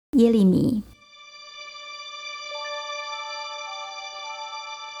耶利米。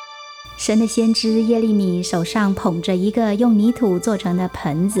神的先知耶利米手上捧着一个用泥土做成的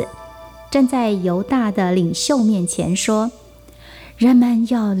盆子，站在犹大的领袖面前说：人们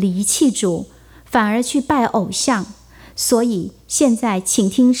要离弃主，反而去拜偶像，所以现在请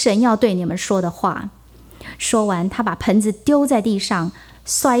听神要对你们说的话。说完，他把盆子丢在地上，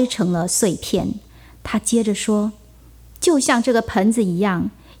摔成了碎片。他接着说：就像这个盆子一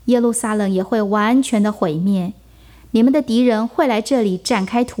样，耶路撒冷也会完全的毁灭，你们的敌人会来这里展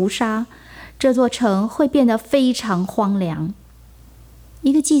开屠杀，这座城会变得非常荒凉。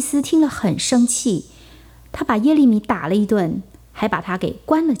一个祭司听了很生气，他把耶利米打了一顿，还把他给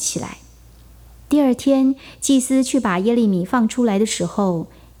关了起来。第二天，祭司去把耶利米放出来的时候，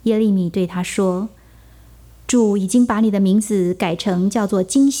耶利米对他说：主已经把你的名字改成叫做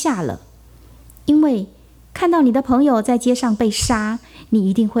惊吓了，因为看到你的朋友在街上被杀，你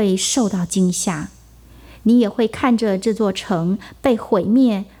一定会受到惊吓，你也会看着这座城被毁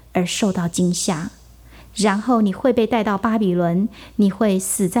灭而受到惊吓，然后你会被带到巴比伦，你会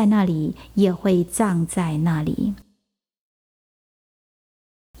死在那里，也会葬在那里。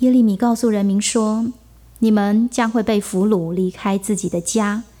耶利米告诉人民说：你们将会被俘虏离开自己的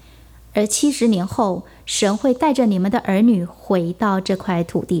家，而70年后，神会带着你们的儿女回到这块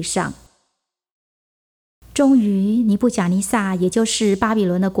土地上。终于，尼布甲尼撒，也就是巴比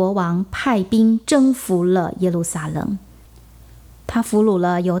伦的国王，派兵征服了耶路撒冷。他俘虏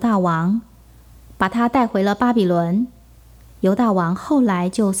了犹大王，把他带回了巴比伦。犹大王后来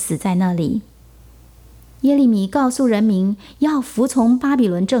就死在那里。耶利米告诉人民要服从巴比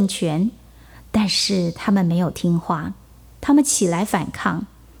伦政权，但是他们没有听话，他们起来反抗。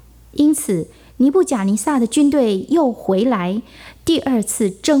因此，尼布甲尼撒的军队又回来，第二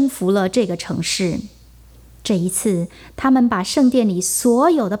次征服了这个城市。这一次，他们把圣殿里所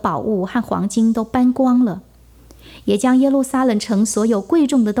有的宝物和黄金都搬光了，也将耶路撒冷城所有贵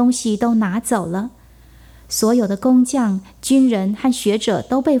重的东西都拿走了。所有的工匠、军人和学者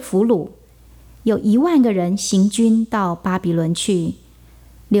都被俘虏，有10000个人行军到巴比伦去，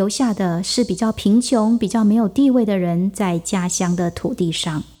留下的是比较贫穷、比较没有地位的人在家乡的土地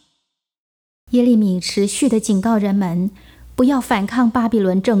上。耶利米持续地警告人们不要反抗巴比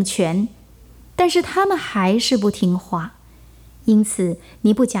伦政权，但是他们还是不听话，因此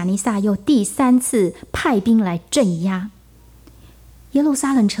尼布甲尼撒又第3次派兵来镇压。耶路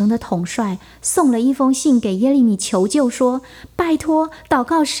撒冷城的统帅送了一封信给耶利米求救，说：拜托，祷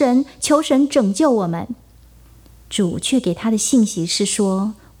告神，求神拯救我们。主却给他的信息是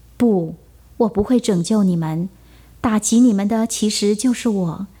说：不，我不会拯救你们，打击你们的其实就是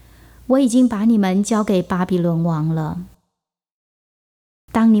我，我已经把你们交给巴比伦王了。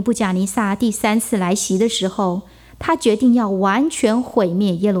当尼布甲尼撒第3次来袭的时候，他决定要完全毁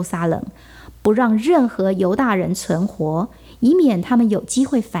灭耶路撒冷，不让任何犹大人存活，以免他们有机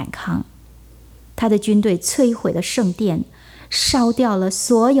会反抗。他的军队摧毁了圣殿，烧掉了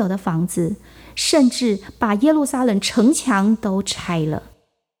所有的房子，甚至把耶路撒冷城墙都拆了。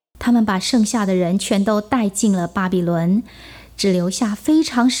他们把剩下的人全都带进了巴比伦，只留下非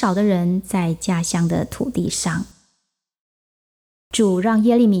常少的人在家乡的土地上。主让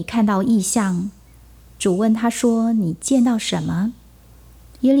耶利米看到异象，主问他说：你见到什么？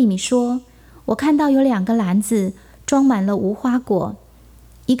耶利米说：我看到有2个篮子装满了无花果，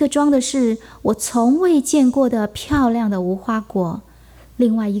一个装的是我从未见过的漂亮的无花果，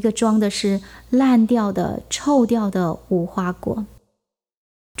另外一个装的是烂掉的、臭掉的无花果。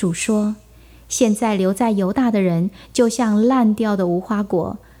主说：现在留在犹大的人就像烂掉的无花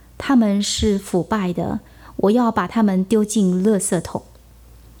果，他们是腐败的，我要把他们丢进垃圾桶。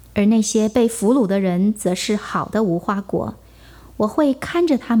而那些被俘虏的人则是好的无花果，我会看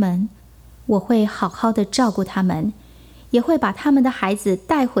着他们，我会好好的照顾他们，也会把他们的孩子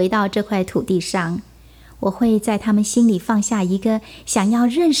带回到这块土地上。我会在他们心里放下一个想要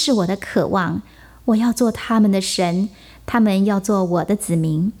认识我的渴望，我要做他们的神，他们要做我的子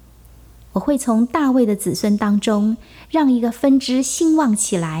民。我会从大卫的子孙当中让一个分支兴旺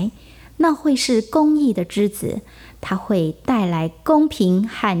起来，那会是公义的枝子，它会带来公平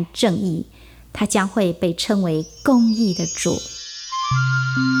和正义，它将会被称为公义的主。